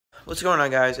What's going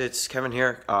on, guys? It's Kevin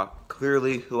here.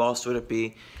 Clearly, who else would it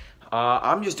be?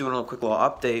 I'm just doing a quick little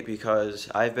update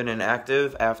because I've been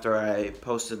inactive after I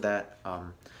posted that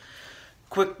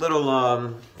quick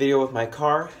little video with my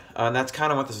car. And that's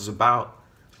kind of what this is about.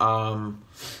 I'm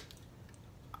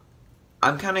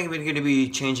kind of going to be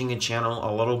changing the channel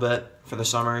a little bit for the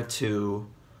summer to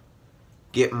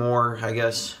get more, I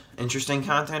guess, interesting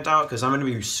content out, because I'm going to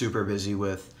be super busy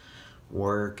with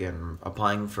work and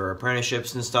applying for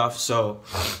apprenticeships and stuff. So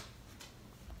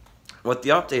what the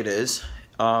update is,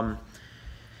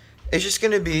 it's just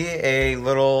going to be a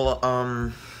little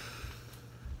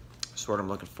sort I'm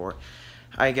looking for,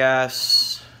 I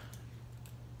guess,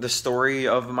 the story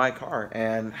of my car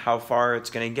and how far it's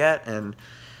going to get, and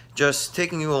just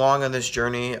taking you along on this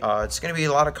journey. It's going to be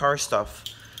a lot of car stuff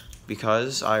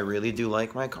because I really do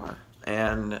like my car,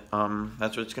 and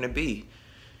that's what it's going to be.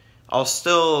 I'll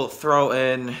still throw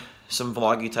in some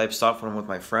vloggy type stuff when I'm with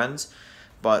my friends,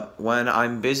 but when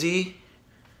I'm busy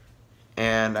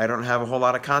and I don't have a whole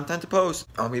lot of content to post,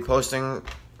 I'll be posting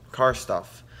car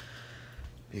stuff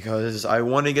because I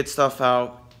want to get stuff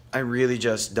out. I really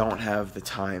just don't have the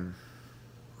time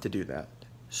to do that.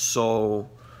 So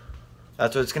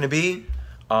that's what it's going to be.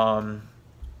 I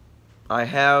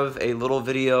have a little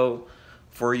video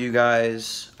for you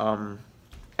guys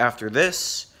after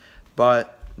this,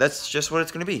 but that's just what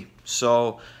it's going to be.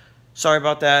 So sorry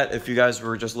about that if you guys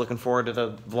were just looking forward to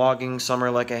the vlogging summer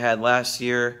like I had last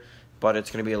year, but it's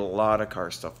going to be a lot of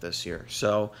car stuff this year.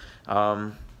 So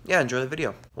yeah, enjoy the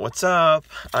video. What's up?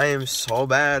 I am so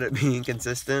bad at being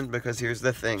consistent because here's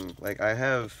the thing, like I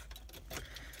have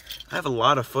a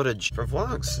lot of footage for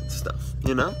vlogs and stuff,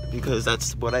 you know, because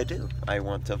that's what I do. I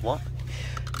want to vlog.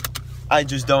 I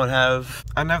just don't have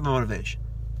the motivation.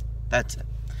 That's it.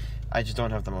 I just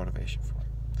don't have the motivation for it.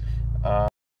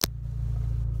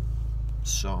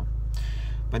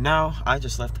 But now I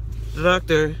just left the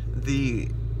doctor, the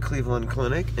Cleveland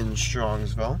Clinic in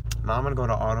Strongsville. Now I'm gonna go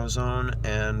to AutoZone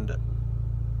and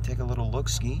take a little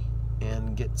look-ski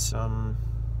and get some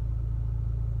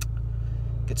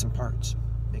parts.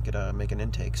 Make an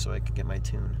intake so I can get my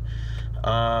tune.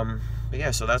 But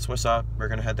yeah, so that's what's up. We're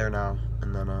gonna head there now,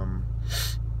 and then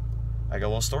I got a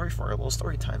little story for it, a little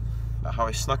story time about how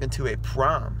I snuck into a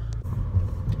prom.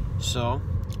 So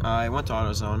I went to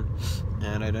AutoZone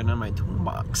and I didn't have my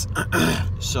toolbox.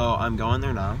 So I'm going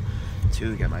there now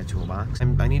to get my toolbox.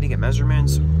 I need to get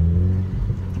measurements,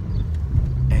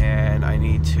 and I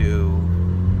need to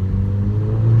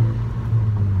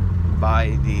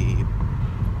buy the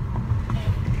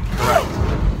correct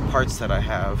parts that I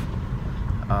have.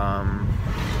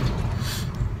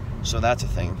 So that's a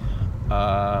thing.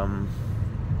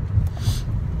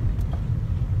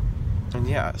 And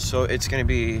yeah, so it's gonna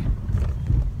be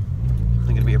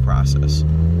a process.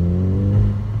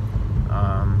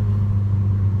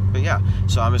 But yeah,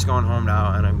 so I'm just going home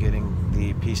now and I'm getting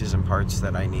the pieces and parts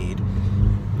that I need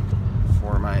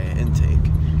for my intake.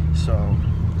 So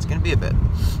it's gonna be a bit,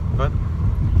 but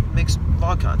it makes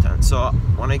vlog content. So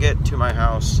when I get to my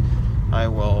house, I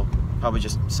will probably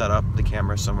just set up the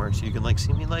camera somewhere so you can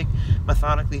see me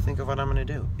methodically think of what I'm gonna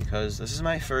do, because this is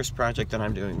my first project that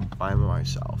I'm doing by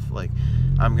myself.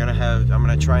 I'm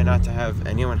gonna try not to have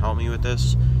anyone help me with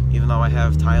this, even though I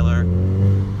have Tyler.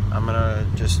 I'm gonna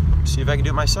just see if I can do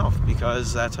it myself,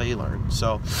 because that's how you learn.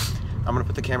 So I'm gonna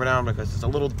put the camera down because it's a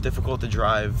little difficult to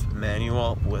drive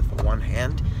manual with one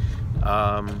hand,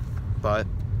 but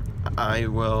I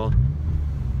will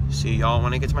see y'all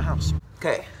when I get to my house.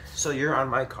 Okay, so you're on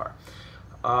my car.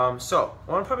 So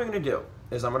what I'm probably gonna do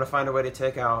is I'm gonna find a way to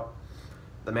take out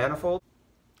the manifold,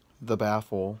 the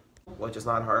baffle, which is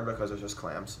not hard because it's just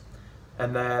clamps,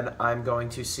 and then I'm going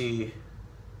to see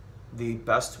the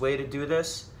best way to do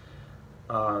this.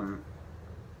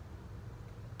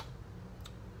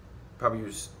 Probably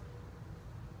use,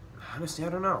 honestly, I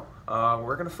don't know.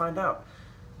 We're gonna find out.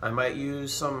 I might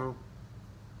use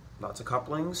lots of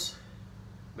couplings,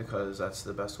 because that's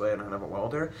the best way. I don't have a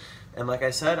welder, and like I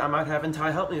said, I might have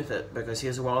Ty help me with it because he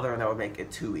has a welder, and that would make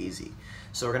it too easy.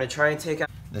 So we're gonna try and take out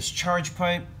this charge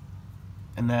pipe,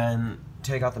 and then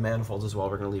take out the manifolds as well.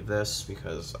 We're gonna leave this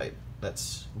because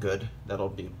that's good. That'll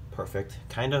be perfect,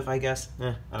 kind of, I guess.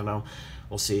 I don't know.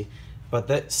 We'll see. But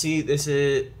this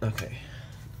is okay.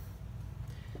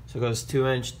 So it goes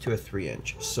 2-inch to a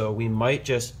 3-inch. So we might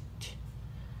just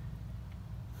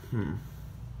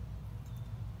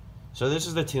So this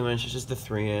is the 2-inch, this is the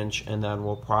 3-inch, and then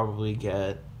we'll probably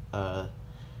get a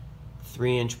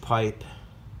 3-inch pipe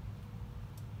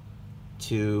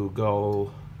to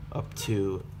go up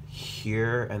to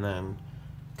here, and then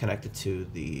connect it to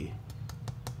the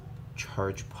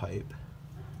charge pipe,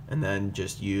 and then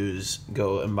just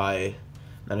go and buy,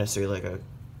 not necessarily like a,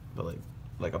 but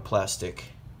like a plastic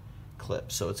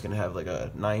clip. So it's gonna have like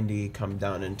a 90 come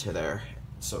down into there,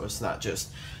 so it's not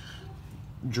just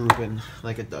drooping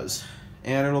like it does.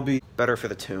 And it'll be better for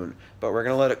the tune, but we're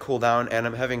gonna let it cool down. And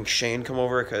I'm having Shane come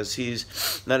over because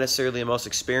he's not necessarily the most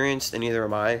experienced, and neither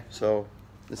am I, so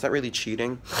it's not really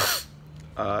cheating.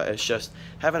 It's just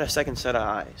having a second set of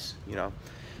eyes, you know.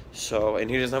 So, and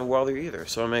he doesn't have a welder either,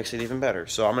 so it makes it even better.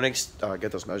 So I'm gonna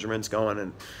get those measurements going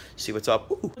and see what's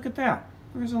up. Ooh, look at that.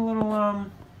 There's a little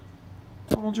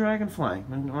dragonfly.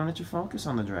 Why don't you focus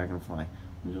on the dragonfly?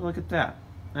 Would you look at that?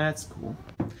 That's cool.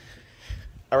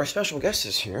 Our special guest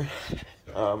is here.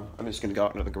 I'm just gonna go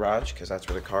out into the garage because that's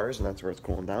where the car is and that's where it's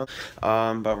cooling down.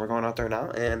 But we're going out there now,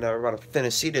 and we're about to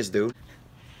finish see this dude.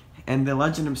 And the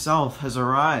legend himself has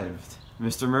arrived.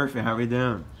 Mr. Murphy, how we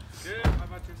doing? Good. How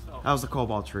about yourself? How's the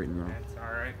Cobalt treating you? That's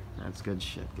all right. That's good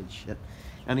shit. Good shit.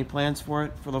 Any plans for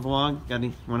it for the vlog? Got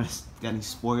any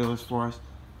spoilers for us?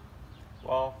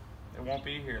 Well, it won't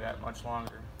be here that much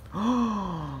longer.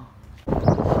 I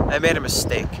made a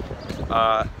mistake.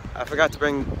 I forgot to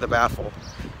bring the baffle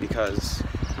because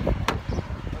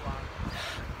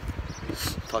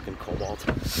fucking Cobalt.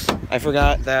 I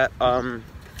forgot that.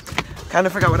 Kind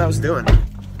of forgot what I was doing.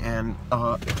 And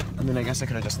I mean, I guess I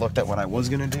could have just looked at what I was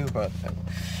gonna do, but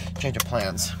change of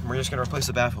plans. We're just gonna replace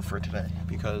the baffle for today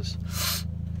because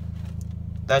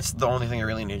that's the only thing I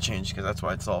really need to change, because that's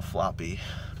why it's all floppy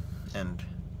and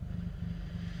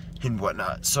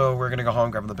whatnot. So we're gonna go home,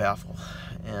 grab the baffle,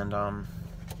 and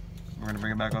we're gonna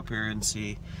bring it back up here and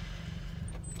see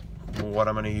what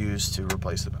I'm gonna use to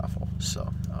replace the baffle.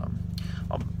 So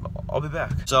I'll be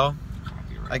back. So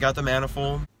I got the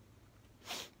manifold.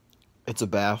 It's a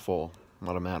baffle,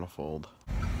 not a manifold.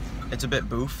 It's a bit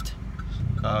boofed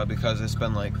because it's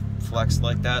been like flexed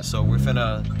like that. So we're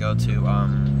finna go to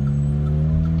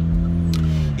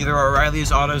either O'Reilly's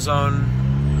AutoZone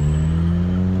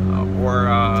or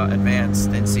Advanced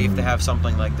and see if they have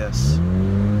something like this.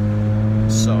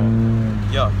 So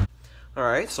yeah. All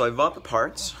right. So I bought the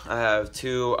parts. I have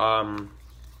two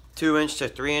 2-inch to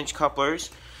 3-inch couplers,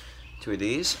 2 of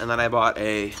these, and then I bought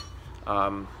a 2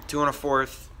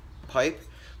 1/4 pipe.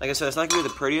 Like I said, it's not gonna be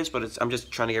the prettiest, but I'm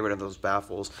just trying to get rid of those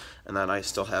baffles, and then I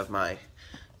still have my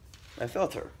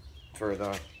filter for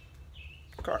the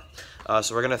car.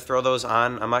 So we're gonna throw those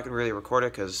on. I'm not gonna really record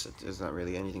it because there's not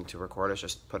really anything to record. It's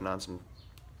just putting on some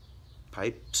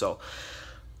pipe. So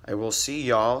I will see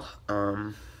y'all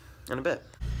in a bit.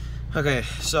 Okay,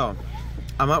 so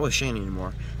I'm not with Shane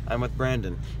anymore. I'm with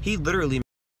Brandon. He literally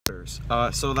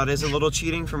so that is a little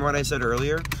cheating from what I said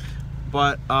earlier,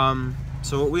 but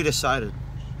so what we decided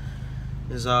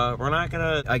is we're not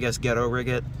gonna, I guess, ghetto rig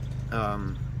it.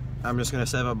 I'm just gonna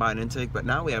set up by an intake, but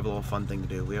now we have a little fun thing to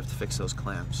do. We have to fix those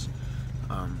clamps.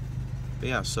 But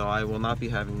yeah, so I will not be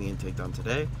having the intake done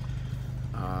today.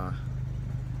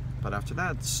 But after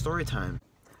that, it's story time.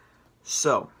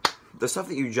 So the stuff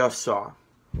that you just saw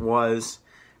was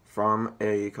from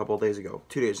a couple of days ago,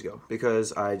 2 days ago,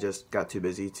 because I just got too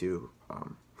busy to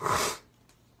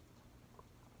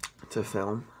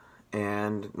film.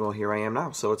 And well, here I am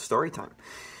now, so it's story time.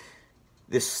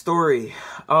 This story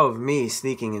of me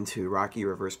sneaking into Rocky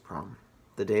River's prom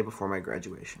the day before my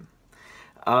graduation.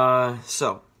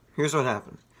 So here's what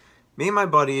happened. Me and my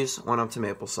buddies went up to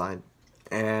Mapleside,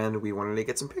 and we wanted to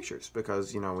get some pictures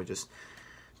because, you know, we just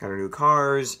got our new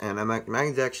cars, and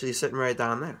Megan's actually sitting right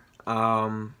down there.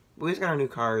 We just got our new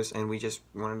cars, and we just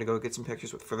wanted to go get some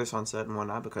pictures for the sunset and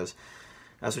whatnot, because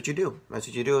that's what you do. That's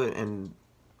what you do in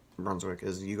Brunswick,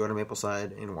 is you go to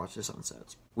Mapleside and watch the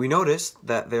sunsets. We noticed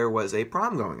that there was a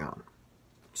prom going on.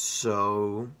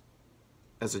 So,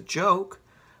 as a joke,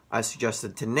 I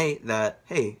suggested to Nate that,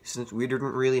 hey, since we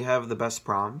didn't really have the best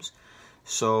proms,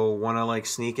 so wanna like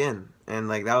sneak in. And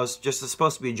like that was just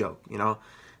supposed to be a joke, you know?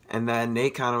 And then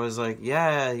Nate kind of was like,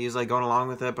 yeah, he was like going along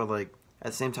with it, but like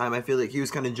at the same time I feel like he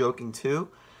was kind of joking too.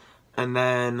 And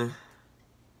then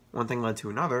one thing led to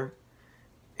another,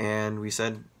 and we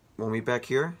said, we'll meet back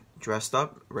here, dressed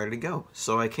up, ready to go.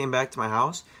 So I came back to my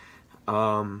house,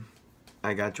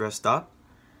 I got dressed up,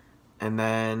 and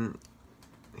then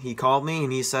he called me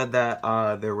and he said that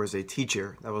there was a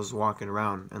teacher that was walking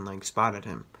around and like spotted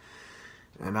him.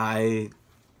 And I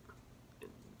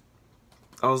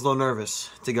was a little nervous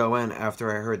to go in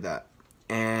after I heard that.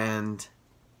 And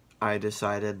I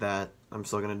decided that I'm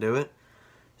still gonna do it.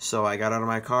 So I got out of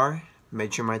my car,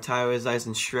 made sure my tie was nice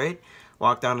and straight,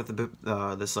 walked down to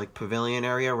the this like pavilion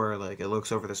area where like it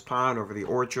looks over this pond, over the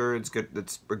orchard. It's good.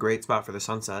 It's a great spot for the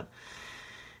sunset.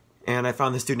 And I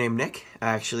found this dude named Nick. I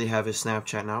actually have his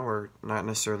Snapchat now. We're not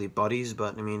necessarily buddies,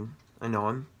 but I mean, I know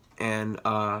him. and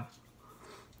I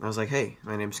was like, hey,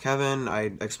 my name's Kevin.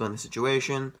 I explained the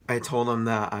situation. I told him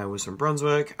that I was from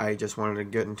Brunswick. I just wanted to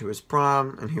get into his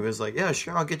prom, and he was like, yeah,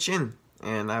 sure, I'll get you in.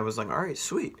 And I was like, all right,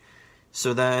 sweet.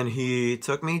 So then he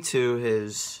took me to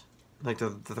his, like, to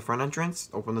the front entrance,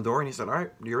 opened the door, and he said, all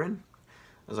right, you're in.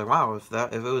 I was like, wow, if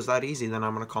it was that easy, then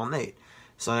I'm going to call Nate.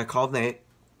 So I called Nate,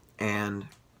 and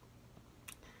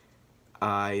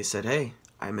I said, hey,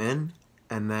 I'm in.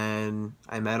 And then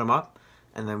I met him up,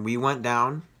 and then we went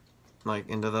down, like,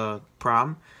 into the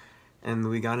prom, and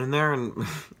we got in there, and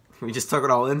we just took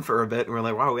it all in for a bit, and we're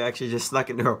like, wow, we actually just snuck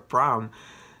into a prom.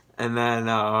 And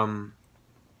then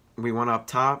we went up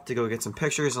top to go get some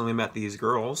pictures, and we met these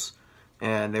girls,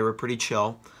 and they were pretty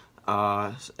chill,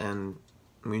 and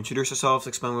we introduced ourselves,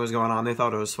 explained what was going on. They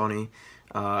thought it was funny,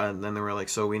 and then they were like,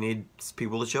 so we need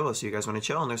people to chill with, so you guys want to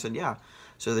chill? And they said, yeah.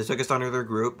 So they took us down to their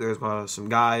group. There was some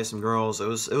guys, some girls. It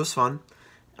was fun.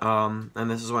 And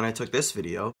this is when I took this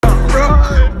video.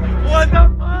 What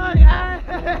the fuck?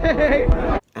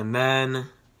 And then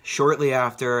shortly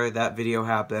after that video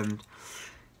happened,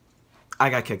 I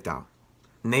got kicked out.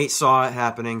 Nate saw it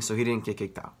happening, so he didn't get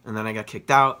kicked out. And then I got kicked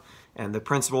out, and the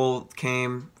principal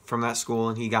came from that school,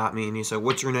 and he got me, and he said,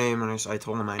 what's your name? And I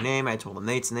told him my name. I told him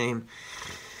Nate's name.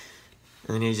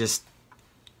 And then he just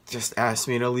asked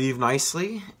me to leave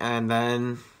nicely, and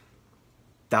then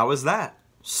that was that.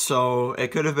 So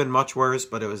it could have been much worse,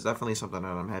 but it was definitely something that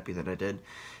I'm happy that I did,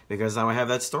 because now I have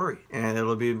that story, and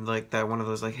it'll be like that one of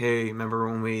those, like, hey, remember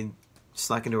when we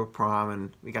snuck into a prom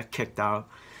and we got kicked out?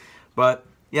 But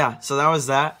yeah, so that was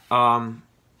that.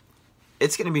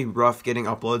 It's gonna be rough getting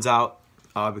uploads out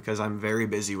because I'm very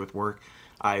busy with work.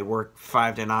 I work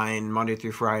 5 to 9 Monday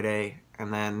through Friday,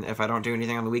 and then if I don't do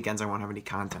anything on the weekends, I won't have any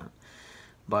content.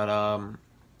 But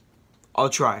I'll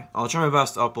try my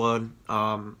best to upload.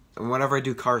 And whenever I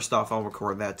do car stuff, I'll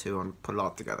record that too and put it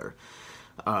all together.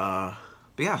 But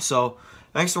yeah, so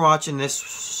thanks for watching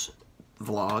this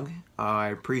vlog. I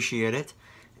appreciate it,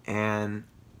 and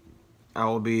I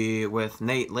will be with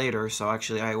Nate later, so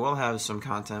actually I will have some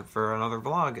content for another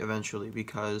vlog eventually,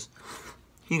 because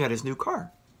he got his new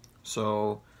car.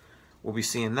 So we'll be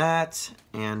seeing that,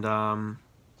 and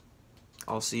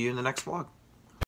I'll see you in the next vlog.